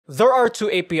There are two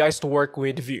APIs to work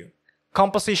with Vue,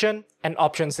 Composition and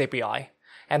Options API.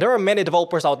 And there are many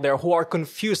developers out there who are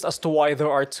confused as to why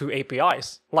there are two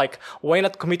APIs. Like, why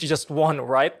not commit to just one,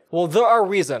 right? Well, there are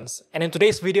reasons. And in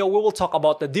today's video, we will talk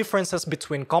about the differences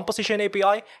between Composition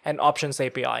API and Options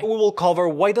API. We will cover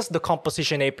why does the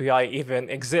Composition API even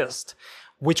exist?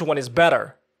 Which one is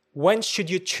better? When should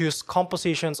you choose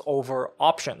compositions over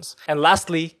options? And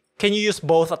lastly, can you use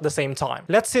both at the same time?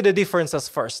 Let's see the differences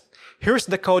first. Here's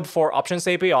the code for Options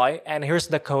API, and here's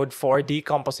the code for the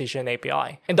Composition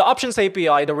API. In the Options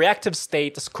API, the reactive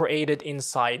state is created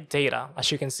inside data,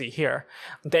 as you can see here.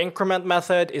 The increment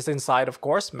method is inside, of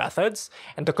course, methods,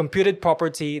 and the computed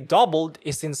property doubled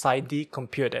is inside the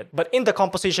computed. But in the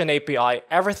Composition API,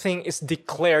 everything is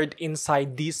declared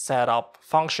inside the setup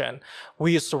function.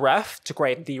 We use ref to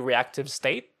create the reactive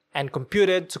state, and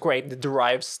computed to create the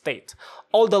derived state.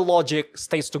 All the logic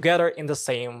stays together in the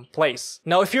same place.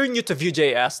 Now, if you're new to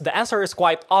Vue.js, the answer is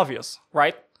quite obvious,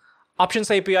 right?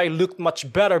 Options API looked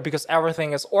much better because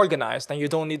everything is organized and you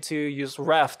don't need to use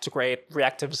ref to create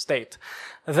reactive state.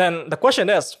 Then the question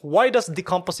is, why does the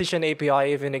Composition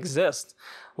API even exist?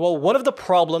 Well, one of the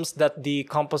problems that the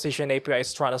Composition API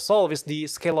is trying to solve is the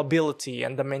scalability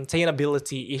and the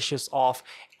maintainability issues of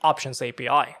Options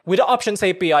API. With the Options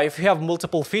API, if you have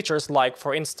multiple features like,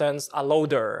 for instance, a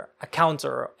loader, a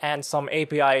counter, and some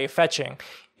API fetching,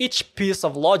 each piece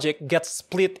of logic gets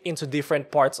split into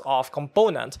different parts of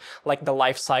component, like the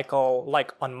lifecycle,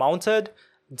 like unmounted,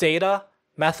 data,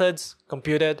 methods,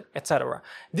 computed, etc.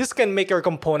 This can make your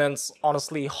components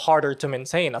honestly harder to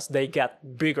maintain as they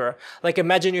get bigger. Like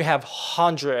imagine you have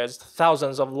hundreds,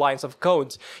 thousands of lines of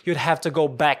code. You'd have to go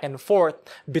back and forth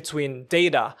between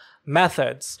data,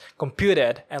 methods,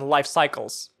 computed, and life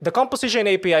cycles. The Composition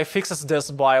API fixes this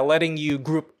by letting you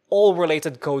group all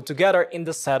related code together in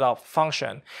the setup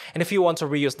function. And if you want to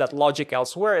reuse that logic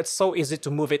elsewhere, it's so easy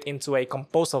to move it into a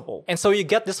composable. And so you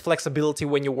get this flexibility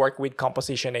when you work with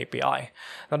Composition API.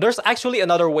 Now there's actually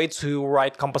another way to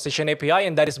write Composition API,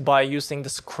 and that is by using the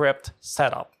script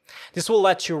setup. This will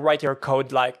let you write your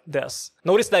code like this.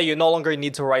 Notice that you no longer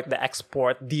need to write the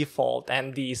export, default,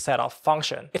 and the setup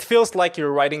function. It feels like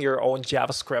you're writing your own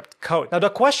JavaScript code. Now the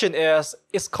question is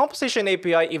Composition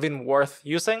API even worth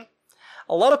using?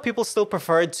 A lot of people still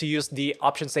prefer to use the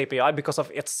Options API because of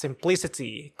its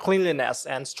simplicity, cleanliness,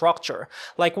 and structure.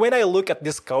 Like when I look at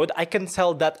this code, I can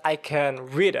tell that I can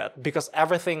read it because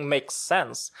everything makes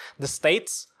sense. The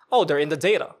states, oh, they're in the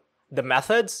data. The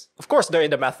methods, of course they're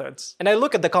in the methods. And I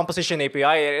look at the Composition API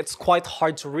and it's quite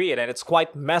hard to read and it's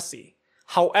quite messy.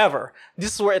 However,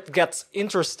 this is where it gets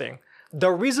interesting.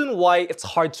 The reason why it's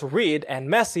hard to read and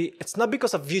messy, it's not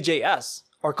because of Vue.js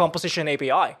or Composition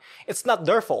API. It's not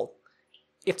their fault.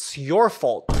 It's your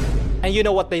fault. And you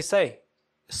know what they say?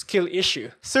 Skill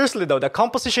issue. Seriously though, the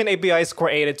Composition API is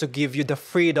created to give you the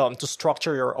freedom to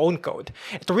structure your own code.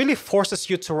 It really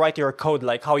forces you to write your code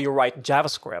like how you write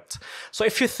JavaScript. So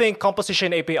if you think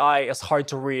Composition API is hard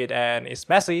to read and is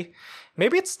messy,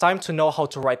 maybe it's time to know how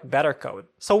to write better code.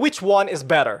 So which one is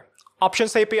better?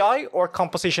 Options API or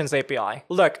Compositions API?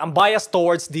 Look, I'm biased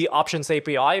towards the Options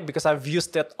API because I've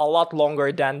used it a lot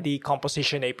longer than the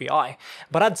Composition API.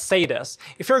 But I'd say this,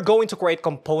 if you're going to create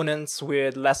components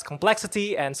with less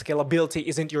complexity and scalability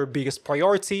isn't your biggest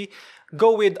priority,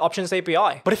 go with Options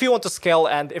API. But if you want to scale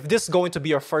and if this is going to be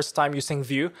your first time using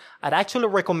Vue, I'd actually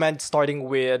recommend starting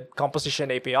with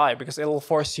Composition API because it'll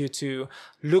force you to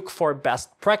look for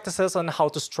best practices on how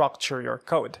to structure your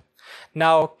code.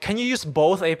 Now, can you use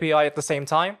both API at the same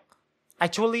time?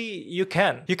 Actually, you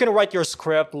can. You can write your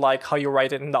script like how you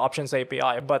write it in the Options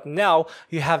API, but now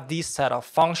you have this setup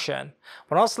function.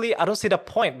 But honestly, I don't see the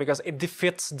point because it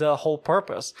defeats the whole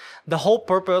purpose. The whole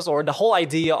purpose or the whole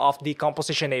idea of the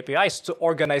Composition API is to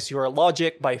organize your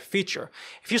logic by feature.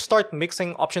 If you start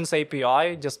mixing Options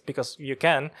API just because you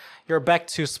can, you're back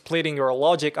to splitting your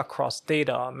logic across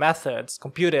data, methods,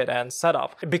 computed, and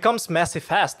setup. It becomes messy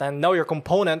fast, and now your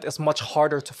component is much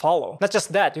harder to follow. Not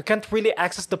just that, you can't really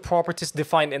access the properties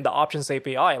defined in the Options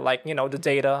API, like, the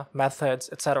data, methods,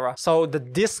 etc. So the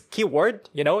this keyword,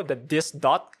 the this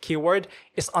dot keyword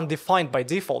is undefined by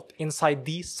default inside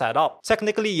the setup.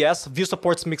 Technically, yes, Vue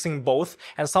supports mixing both,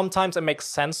 and sometimes it makes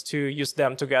sense to use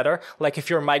them together, like if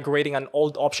you're migrating an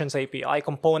old Options API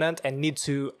component and need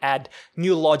to add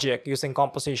new logic using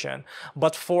Composition.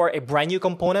 But for a brand new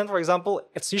component, for example,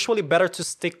 it's usually better to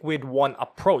stick with one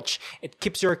approach. It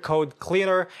keeps your code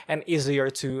cleaner and easier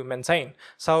to maintain.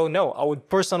 So no, I would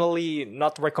personally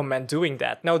not recommend doing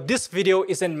that. Now, this video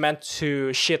isn't meant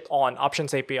to shit on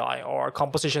Options API or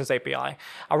Compositions API.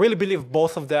 I really believe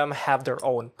both of them have their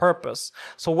own purpose.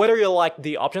 So whether you like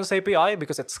the Options API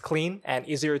because it's clean and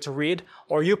easier to read,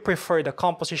 or you prefer the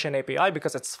Composition API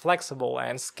because it's flexible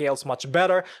and scales much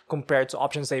better compared to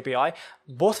Options API,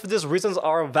 both of these reasons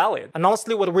are valid. And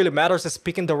honestly, what really matters is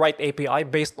picking the right API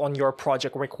based on your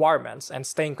project requirements and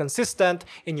staying consistent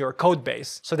in your code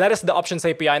base. So that is the Options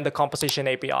API and the Composition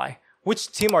API.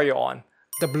 Which team are you on?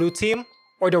 The blue team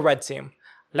or the red team?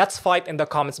 Let's fight in the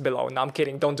comments below. No, I'm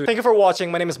kidding, don't do it. Thank you for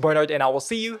watching. My name is Bernard and I will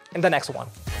see you in the next one.